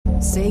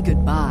Say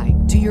goodbye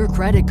to your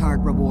credit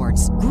card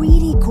rewards.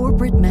 Greedy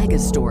corporate mega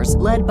stores,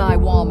 led by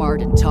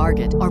Walmart and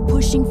Target, are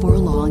pushing for a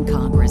law in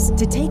Congress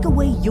to take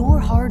away your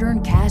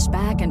hard-earned cash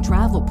back and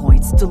travel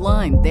points to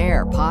line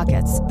their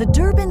pockets. The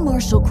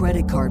Durbin-Marshall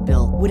credit card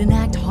bill would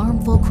enact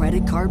harmful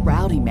credit card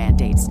routing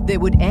mandates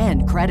that would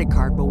end credit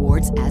card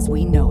rewards as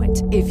we know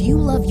it. If you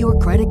love your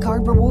credit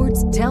card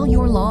rewards, tell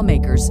your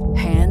lawmakers,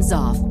 hands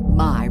off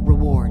my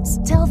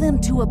rewards. Tell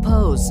them to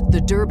oppose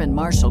the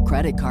Durbin-Marshall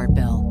credit card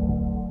bill.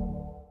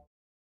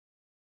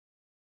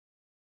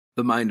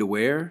 The Mind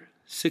Aware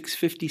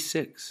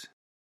 656.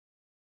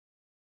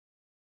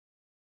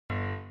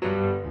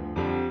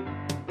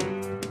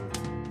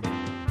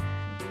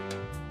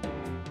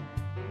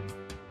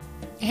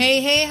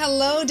 Hey,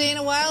 hello,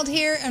 Dana Wilde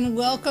here, and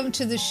welcome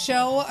to the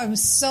show. I'm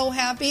so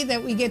happy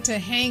that we get to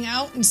hang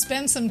out and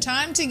spend some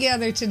time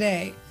together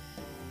today.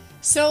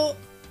 So,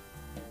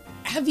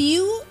 have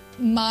you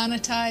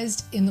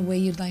monetized in the way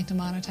you'd like to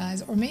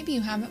monetize? Or maybe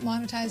you haven't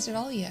monetized at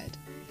all yet.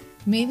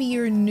 Maybe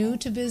you're new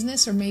to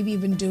business, or maybe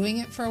you've been doing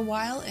it for a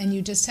while and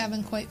you just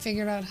haven't quite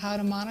figured out how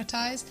to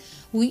monetize.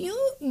 Well,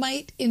 you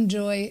might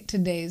enjoy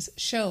today's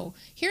show.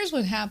 Here's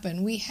what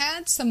happened. We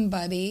had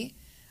somebody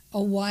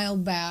a while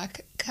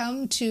back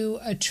come to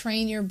a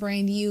Train Your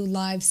Brain U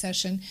live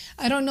session.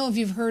 I don't know if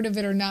you've heard of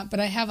it or not, but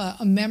I have a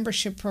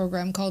membership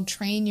program called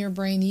Train Your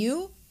Brain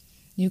U.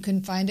 You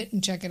can find it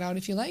and check it out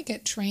if you like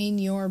it.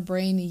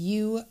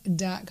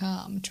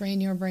 TrainYourBrainU.com.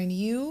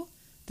 TrainYourBrainU.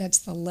 That's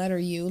the letter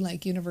U,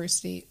 like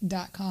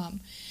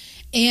university.com.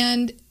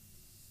 And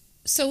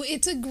so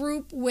it's a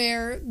group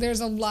where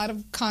there's a lot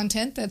of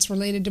content that's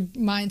related to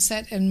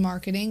mindset and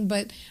marketing,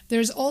 but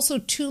there's also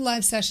 2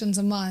 live sessions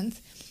a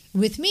month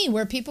with me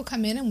where people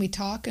come in and we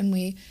talk and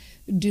we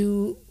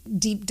do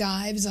deep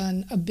dives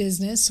on a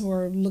business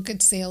or look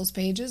at sales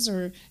pages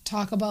or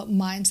talk about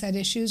mindset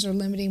issues or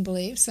limiting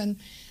beliefs. And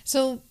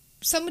so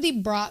somebody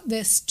brought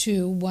this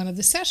to one of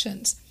the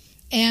sessions,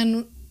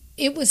 and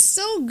it was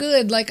so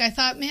good. Like, I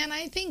thought, man,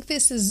 I think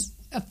this is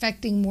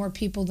affecting more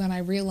people than I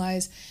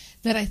realized,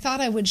 that I thought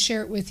I would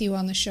share it with you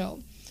on the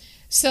show.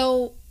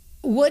 So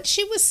what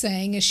she was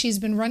saying is she's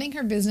been running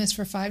her business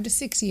for 5 to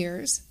 6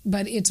 years,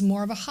 but it's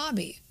more of a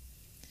hobby.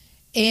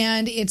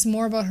 And it's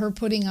more about her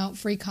putting out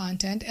free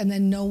content, and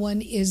then no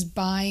one is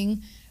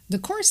buying the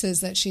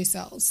courses that she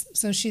sells.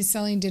 So she's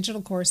selling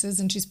digital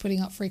courses and she's putting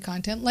out free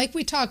content. Like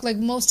we talk, like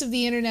most of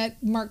the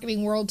internet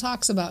marketing world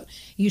talks about.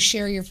 You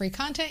share your free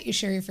content,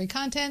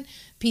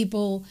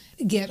 people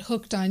get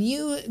hooked on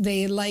you,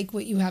 they like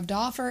what you have to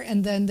offer,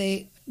 and then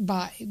they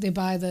buy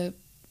the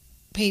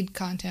paid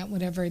content,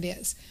 whatever it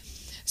is.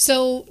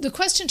 So the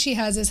question she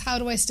has is, how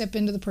do I step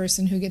into the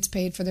person who gets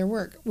paid for their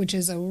work? Which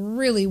is a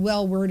really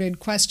well-worded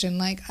question.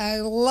 Like, I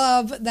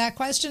love that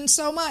question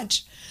so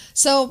much.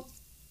 So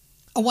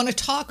I want to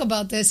talk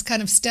about this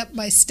kind of step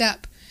by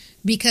step,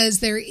 because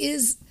there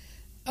is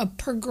a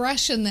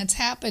progression that's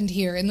happened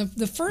here. And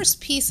the first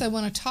piece I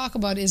want to talk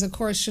about is, of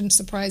course, shouldn't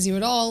surprise you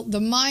at all, the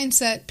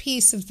mindset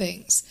piece of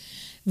things.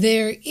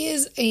 There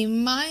is a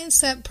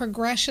mindset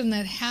progression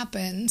that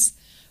happens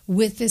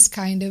with this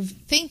kind of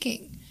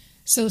thinking.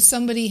 So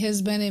somebody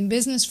has been in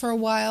business for a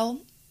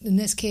while, in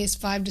this case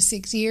 5 to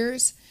 6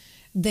 years.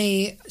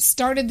 They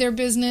started their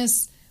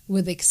business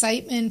with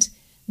excitement,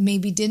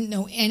 maybe didn't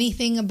know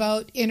anything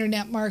about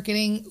internet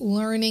marketing,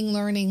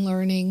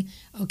 learning.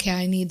 Okay,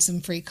 I need some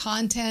free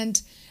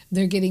content.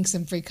 They're getting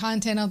some free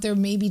content out there,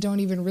 maybe don't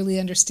even really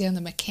understand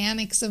the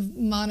mechanics of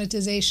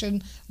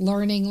monetization,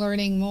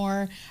 learning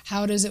more.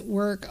 How does it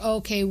work?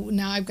 Okay,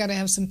 now I've got to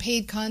have some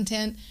paid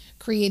content,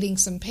 creating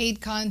some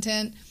paid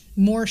content,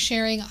 more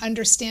sharing,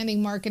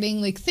 understanding marketing.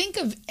 Like, think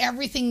of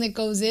everything that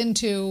goes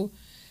into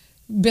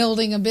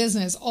building a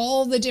business,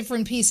 all the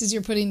different pieces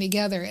you're putting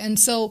together. And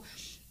so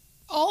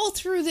all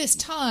through this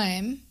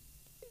time,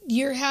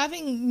 you're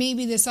having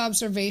maybe this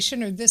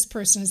observation, or this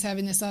person is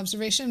having this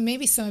observation.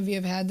 Maybe some of you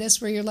have had this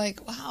where you're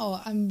like,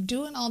 wow, I'm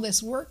doing all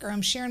this work, or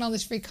I'm sharing all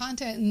this free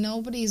content and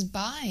nobody's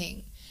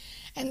buying.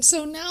 And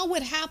so now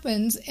what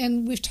happens,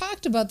 and we've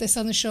talked about this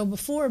on the show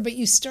before, but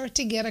you start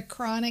to get a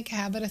chronic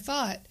habit of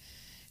thought.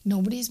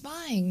 Nobody's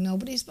buying. Why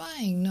is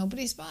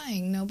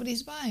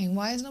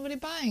nobody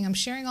buying? I'm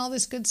sharing all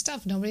this good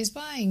stuff. Nobody's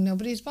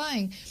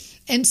buying.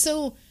 And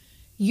so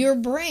your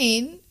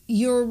brain,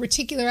 your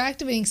reticular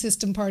activating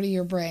system part of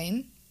your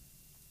brain,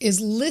 is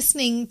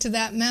listening to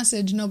that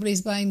message,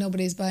 nobody's buying.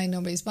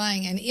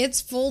 And its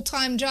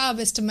full-time job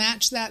is to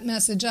match that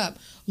message up.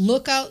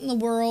 Look out in the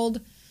world,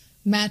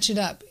 match it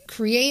up.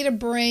 Create a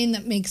brain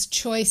that makes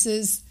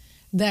choices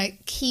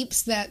that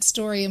keeps that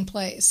story in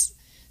place.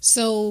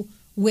 So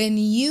when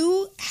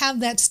you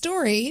have that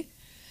story,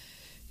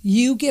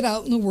 you get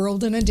out in the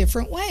world in a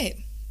different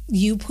way.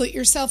 You put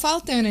yourself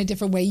out there in a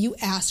different way. You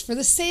ask for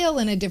the sale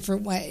in a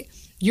different way.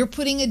 You're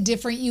putting a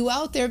different you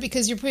out there,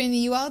 because you're putting the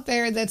you out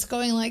there that's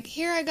going like,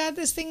 here, I got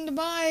this thing to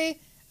buy.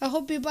 I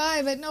hope you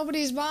buy, but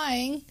nobody's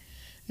buying.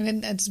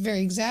 And that's very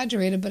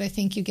exaggerated, but I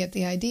think you get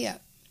the idea.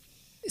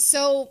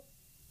 So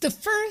the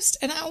first,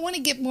 and I want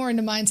to get more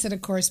into mindset,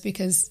 of course,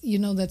 because you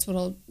know that's what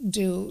I'll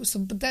do. So,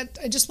 but that,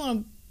 I just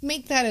want to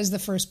make that as the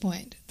first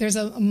point. There's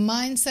a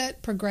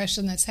mindset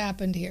progression that's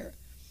happened here.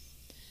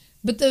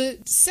 But the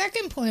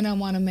second point I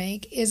want to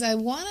make is I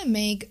want to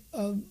make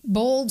a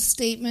bold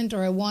statement,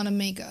 or I want to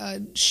make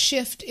a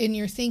shift in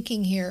your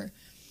thinking here,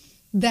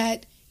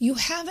 that you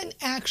haven't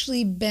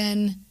actually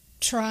been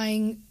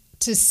trying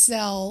to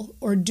sell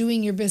or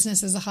doing your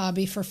business as a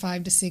hobby for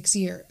 5 to 6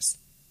 years.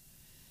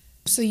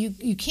 So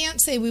you can't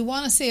say, we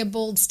want to say a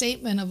bold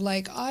statement of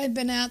like, I've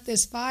been at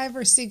this 5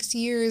 or 6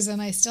 years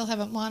and I still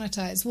haven't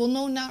monetized. Well,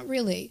 no, not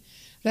really.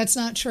 That's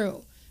not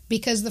true.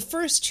 Because the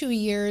first 2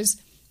 years,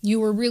 you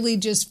were really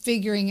just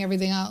figuring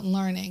everything out and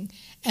learning.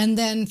 And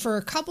then for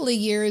a couple of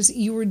years,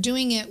 you were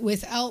doing it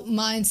without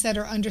mindset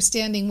or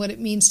understanding what it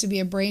means to be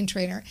a brain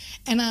trainer.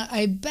 And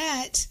I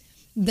bet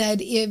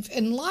that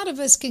and a lot of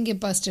us can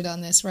get busted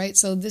on this, right?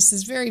 So this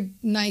is very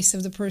nice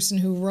of the person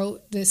who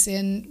wrote this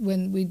in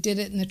when we did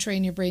it in the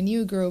Train Your Brain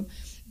U group.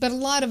 But a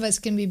lot of us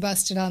can be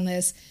busted on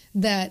this,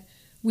 that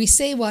we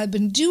say, well, I've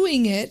been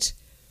doing it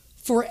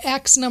for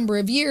X number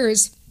of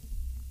years,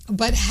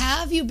 but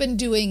have you been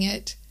doing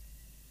it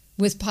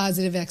with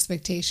positive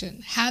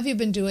expectation? Have you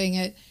been doing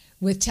it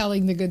with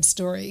telling the good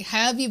story?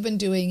 Have you been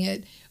doing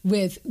it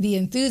with the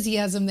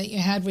enthusiasm that you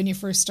had when you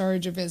first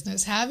started your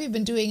business? Have you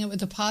been doing it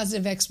with a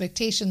positive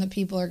expectation that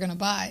people are going to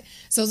buy?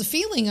 So the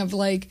feeling of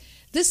like,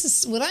 this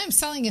is what I'm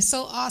selling is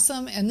so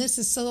awesome, and this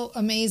is so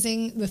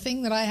amazing. The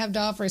thing that I have to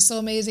offer is so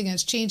amazing, and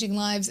it's changing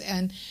lives,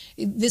 and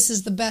this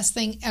is the best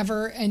thing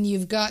ever, and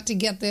you've got to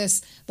get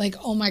this. Like,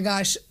 oh my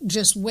gosh,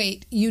 just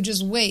wait. You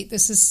just wait.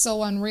 This is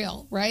so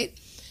unreal, right?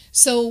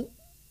 So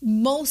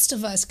most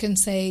of us can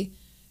say,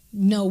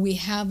 no, we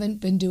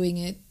haven't been doing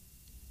it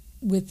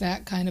with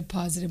that kind of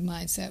positive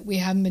mindset. We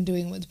haven't been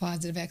doing it with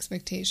positive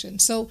expectation.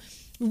 So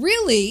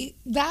really,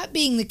 that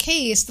being the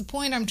case, the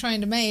point I'm trying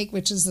to make,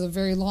 which is a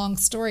very long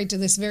story to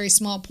this very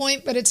small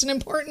point, but it's an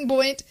important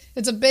point,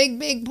 it's a big,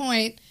 big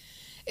point,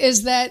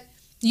 is that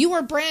you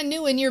are brand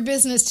new in your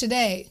business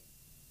today.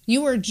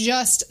 You are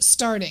just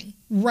starting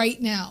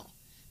right now,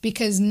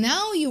 because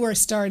now you are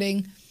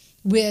starting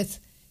with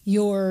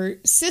your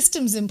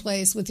systems in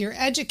place, with your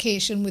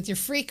education, with your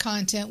free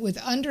content, with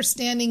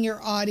understanding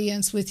your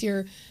audience, with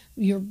your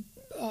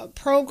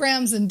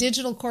programs and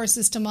digital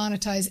courses to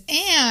monetize,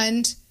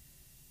 and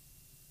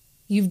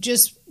you've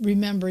just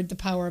remembered the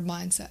power of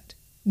mindset.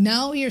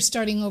 Now you're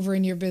starting over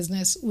in your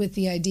business with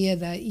the idea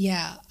that,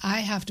 yeah,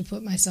 I have to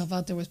put myself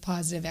out there with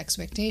positive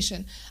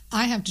expectation.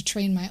 I have to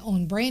train my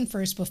own brain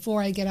first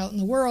before I get out in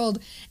the world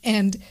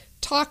and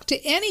talk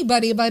to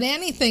anybody about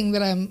anything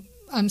that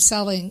I'm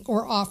selling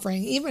or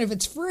offering, even if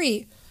it's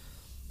free.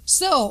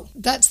 So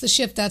that's the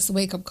shift. That's the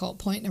wake-up call,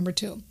 point number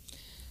 2.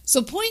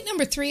 So point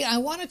number 3, I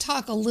want to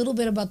talk a little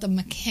bit about the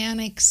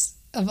mechanics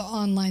of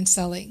online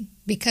selling,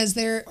 because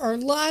there are a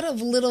lot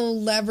of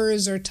little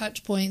levers or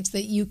touch points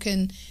that you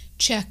can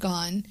check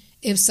on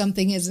if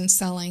something isn't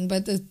selling.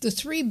 But the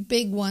 3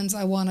 big ones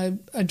I want to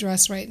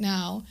address right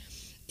now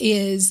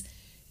is,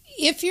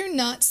 if you're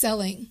not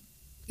selling,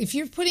 if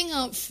you're putting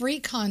out free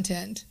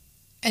content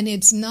and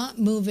it's not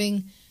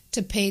moving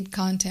to paid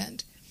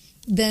content,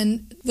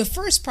 then the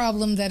first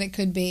problem that it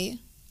could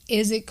be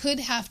is it could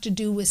have to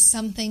do with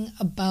something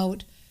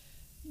about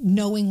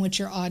knowing what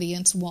your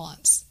audience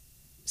wants,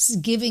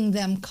 giving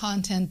them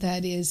content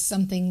that is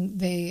something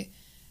they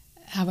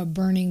have a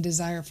burning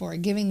desire for,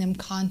 giving them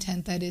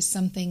content that is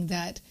something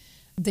that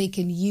they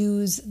can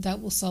use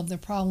that will solve their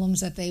problems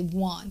that they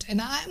want.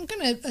 And I'm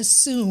going to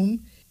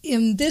assume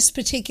in this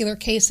particular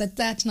case that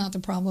that's not the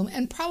problem,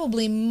 and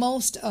probably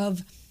most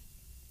of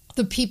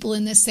the people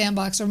in this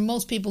sandbox, or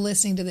most people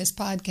listening to this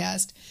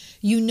podcast,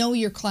 you know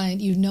your client,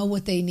 you know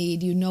what they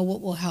need, you know what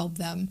will help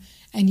them,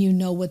 and you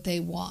know what they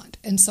want.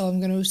 And so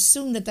I'm going to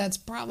assume that that's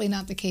probably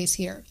not the case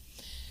here.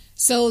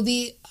 So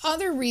the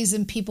other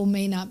reason people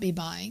may not be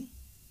buying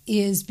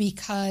is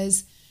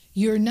because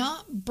you're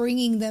not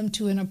bringing them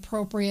to an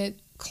appropriate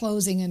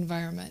closing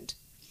environment.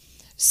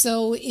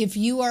 So if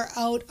you are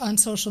out on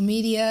social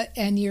media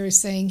and you're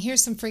saying,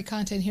 here's some free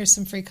content, here's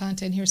some free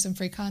content, here's some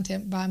free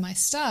content, buy my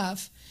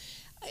stuff,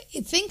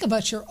 think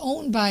about your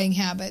own buying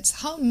habits.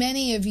 How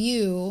many of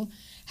you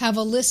have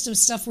a list of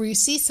stuff where you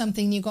see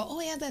something and you go,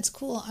 oh yeah, that's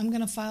cool, I'm going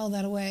to file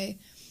that away,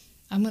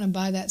 I'm going to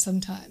buy that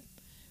sometime,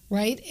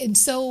 right? And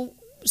so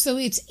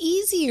it's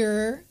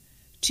easier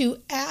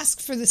to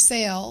ask for the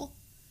sale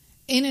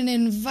in an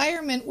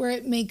environment where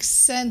it makes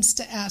sense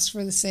to ask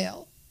for the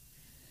sale.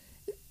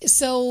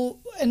 So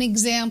an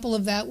example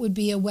of that would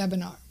be a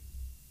webinar.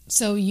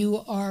 So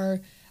you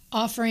are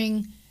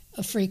offering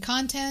a free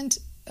content.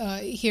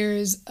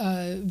 Here's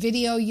a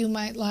video you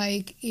might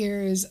like.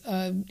 Here's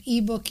an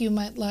ebook you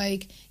might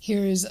like.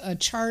 Here's a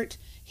chart.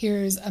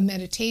 Here's a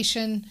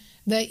meditation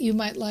that you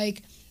might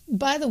like.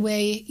 By the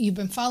way, you've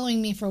been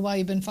following me for a while.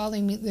 You've been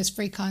following me this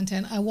free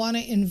content. I want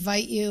to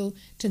invite you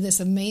to this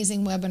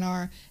amazing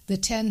webinar, the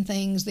 10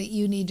 things that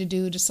you need to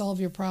do to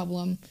solve your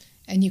problem,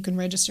 and you can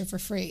register for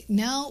free.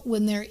 Now,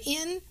 when they're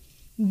in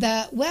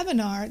that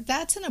webinar,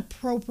 that's an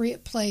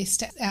appropriate place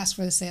to ask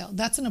for the sale.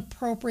 That's an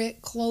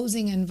appropriate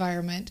closing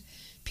environment.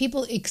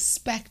 People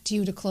expect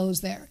you to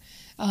close there.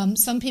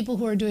 Some people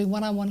who are doing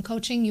one-on-one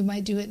coaching, you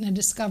might do it in a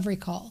discovery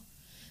call.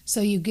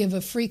 So you give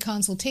a free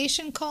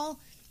consultation call.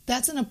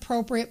 That's an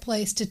appropriate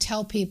place to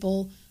tell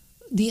people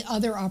the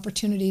other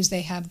opportunities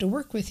they have to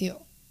work with you.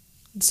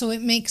 So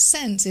it makes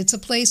sense. It's a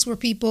place where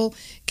people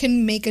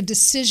can make a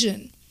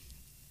decision.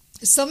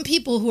 Some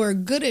people who are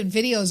good at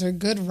videos are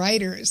good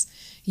writers.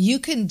 You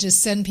can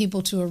just send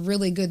people to a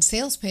really good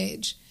sales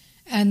page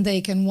and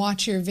they can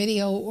watch your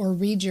video or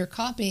read your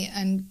copy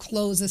and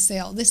close a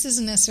sale. This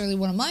isn't necessarily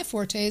one of my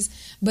fortes,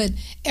 but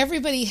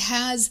everybody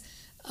has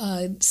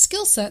a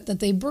skill set that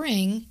they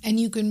bring, and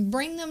you can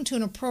bring them to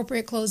an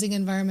appropriate closing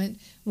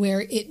environment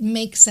where it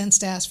makes sense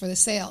to ask for the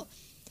sale.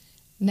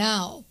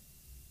 Now,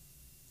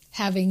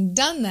 having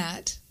done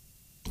that,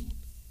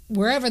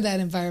 wherever that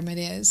environment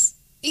is,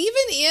 even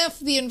if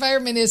the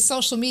environment is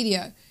social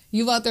media,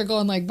 you out there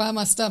going like, buy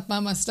my stuff,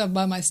 buy my stuff,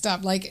 buy my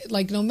stuff.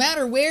 Like no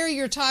matter where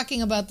you're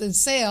talking about the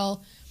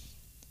sale,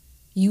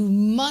 you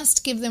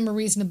must give them a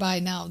reason to buy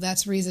now.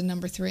 That's reason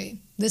number 3.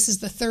 This is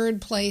the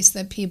third place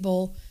that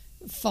people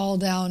fall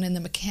down in the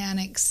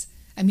mechanics.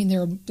 I mean,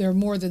 there are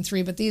more than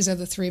 3, but these are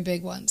the 3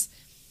 big ones.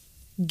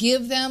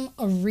 Give them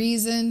a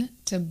reason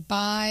to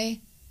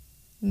buy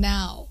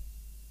now.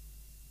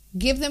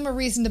 Give them a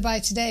reason to buy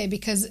today,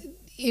 because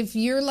if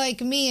you're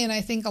like me, and I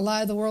think a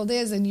lot of the world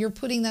is, and you're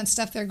putting that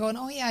stuff there going,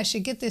 oh yeah, I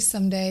should get this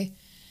someday,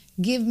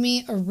 give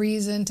me a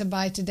reason to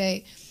buy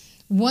today.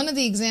 One of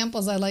the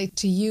examples I like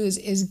to use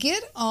is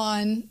get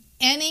on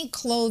any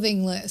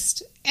clothing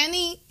list,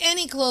 any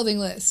clothing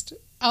list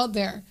out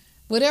there,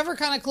 whatever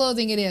kind of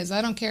clothing it is.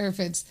 I don't care if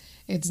it's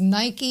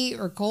Nike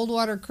or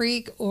Coldwater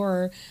Creek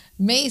or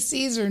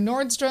Macy's or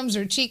Nordstrom's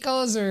or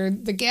Chico's or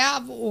The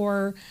Gap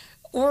or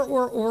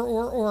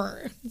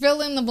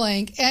fill in the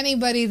blank.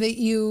 Anybody that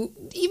you,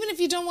 even if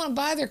you don't want to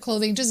buy their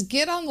clothing, just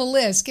get on the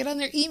list, get on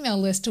their email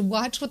list to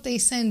watch what they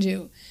send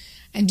you.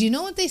 And do you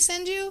know what they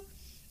send you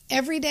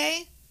every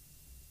day?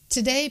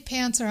 Today,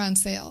 pants are on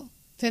sale,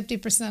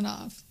 50%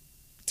 off.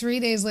 3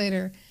 days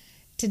later,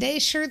 today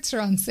shirts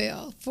are on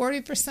sale,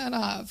 40%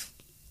 off.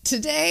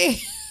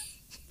 Today,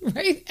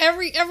 right?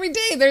 Every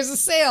day there's a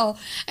sale,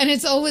 and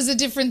it's always a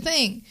different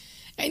thing.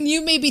 And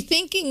you may be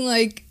thinking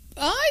like,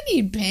 I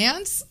need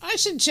pants. I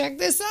should check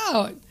this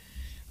out,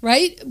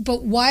 right?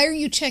 But why are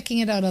you checking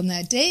it out on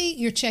that day?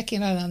 You're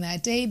checking it out on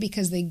that day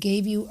because they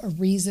gave you a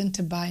reason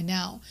to buy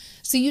now.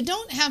 So you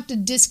don't have to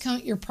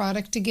discount your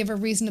product to give a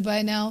reason to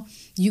buy now.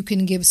 You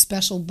can give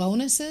special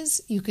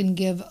bonuses. You can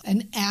give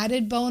an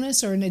added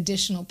bonus or an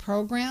additional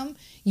program.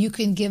 You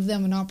can give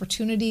them an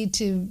opportunity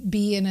to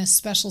be in a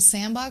special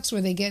sandbox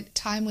where they get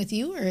time with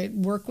you or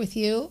work with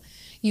you.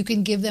 You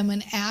can give them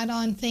an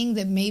add-on thing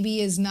that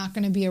maybe is not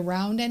going to be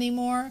around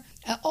anymore.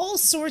 All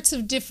sorts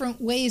of different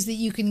ways that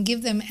you can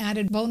give them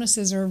added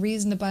bonuses or a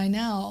reason to buy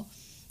now.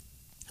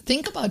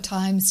 Think about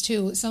times,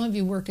 too. Some of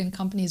you work in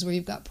companies where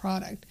you've got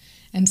product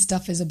and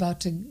stuff is about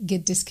to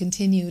get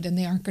discontinued and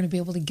they aren't going to be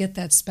able to get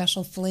that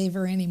special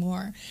flavor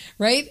anymore,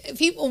 right?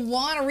 People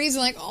want a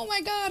reason like, oh my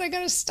God, I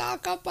got to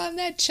stock up on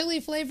that chili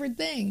flavored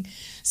thing.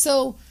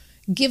 So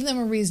give them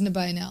a reason to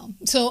buy now.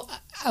 So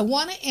I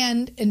want to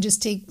end and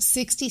just take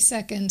 60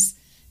 seconds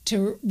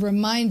to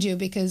remind you,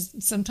 because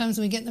sometimes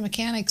when we get in the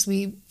mechanics,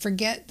 we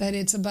forget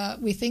that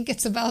we think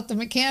it's about the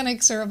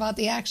mechanics or about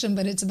the action,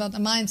 but it's about the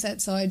mindset.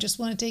 So I just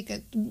want to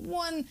take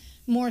one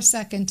more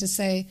second to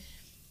say,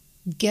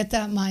 get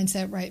that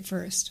mindset right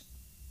first.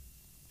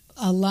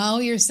 Allow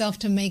yourself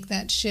to make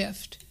that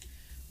shift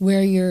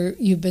where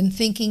you've been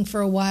thinking for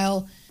a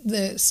while.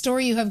 The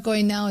story you have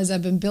going now is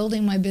I've been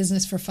building my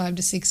business for 5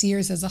 to 6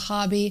 years as a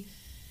hobby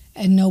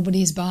and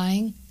nobody's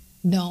buying.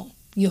 No,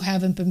 you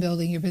haven't been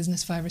building your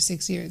business 5 or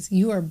 6 years.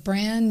 You are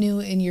brand new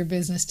in your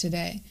business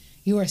today.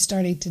 You are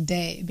starting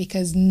today,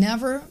 because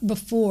never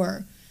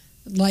before,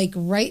 like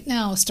right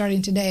now,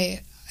 starting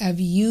today, have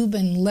you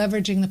been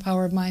leveraging the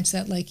power of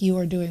mindset like you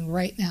are doing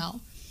right now.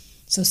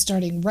 So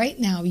starting right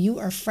now, you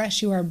are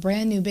fresh, you are a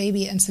brand new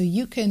baby, and so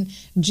you can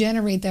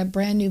generate that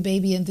brand new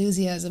baby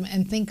enthusiasm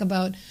and think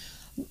about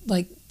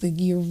like the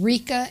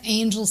eureka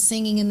angel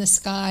singing in the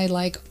sky,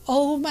 like,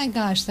 oh my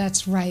gosh,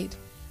 that's right.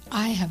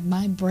 I have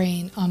my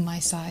brain on my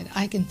side.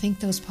 I can think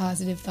those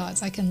positive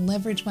thoughts. I can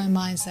leverage my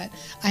mindset.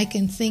 I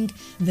can think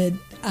that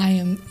I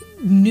am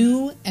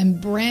new and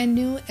brand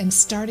new and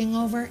starting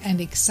over and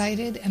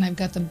excited, and I've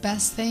got the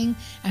best thing,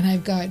 and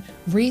I've got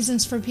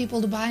reasons for people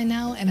to buy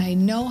now, and I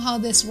know how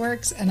this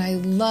works, and I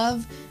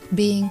love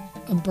being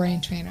a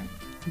brain trainer.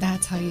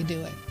 That's how you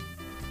do it.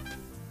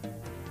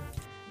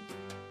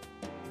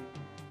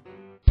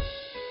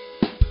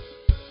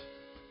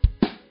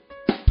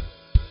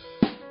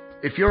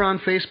 If you're on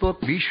Facebook,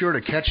 be sure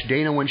to catch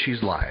Dana when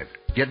she's live.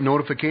 Get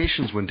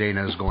notifications when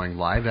Dana is going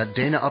live at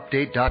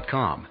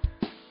DanaUpdate.com.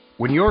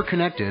 When you're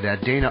connected at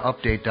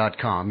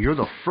DanaUpdate.com, you're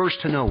the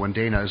first to know when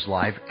Dana is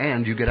live,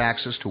 and you get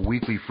access to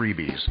weekly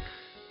freebies.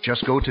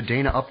 Just go to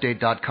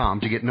DanaUpdate.com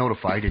to get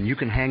notified, and you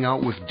can hang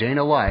out with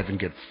Dana live and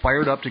get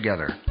fired up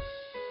together.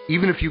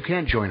 Even if you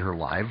can't join her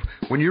live,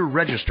 when you're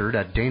registered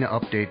at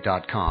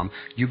DanaUpdate.com,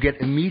 you get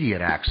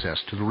immediate access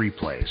to the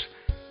replays.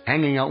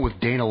 Hanging out with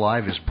Dana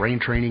Live is brain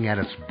training at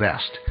its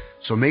best,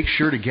 so make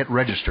sure to get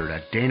registered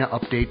at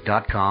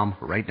DanaUpdate.com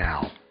right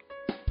now.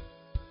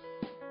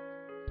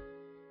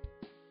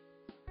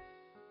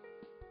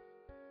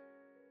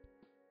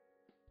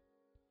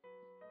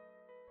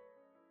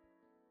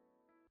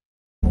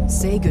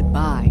 Say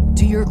goodbye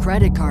to your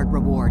credit card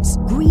rewards.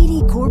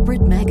 Greedy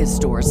corporate mega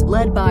stores,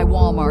 led by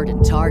Walmart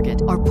and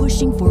Target, are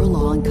pushing for a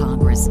law in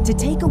Congress to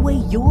take away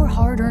your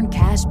hard-earned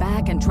cash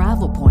back and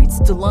travel points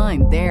to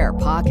line their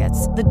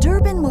pockets. The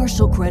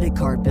Durbin-Marshall credit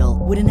card bill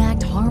would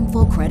enact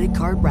harmful credit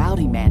card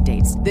routing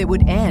mandates that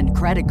would end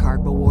credit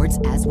card rewards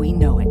as we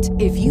know it.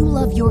 If you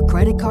love your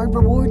credit card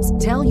rewards,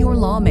 tell your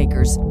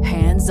lawmakers,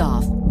 hands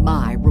off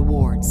my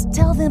rewards.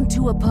 Tell them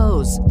to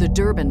oppose the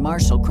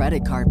Durbin-Marshall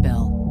credit card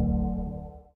bill.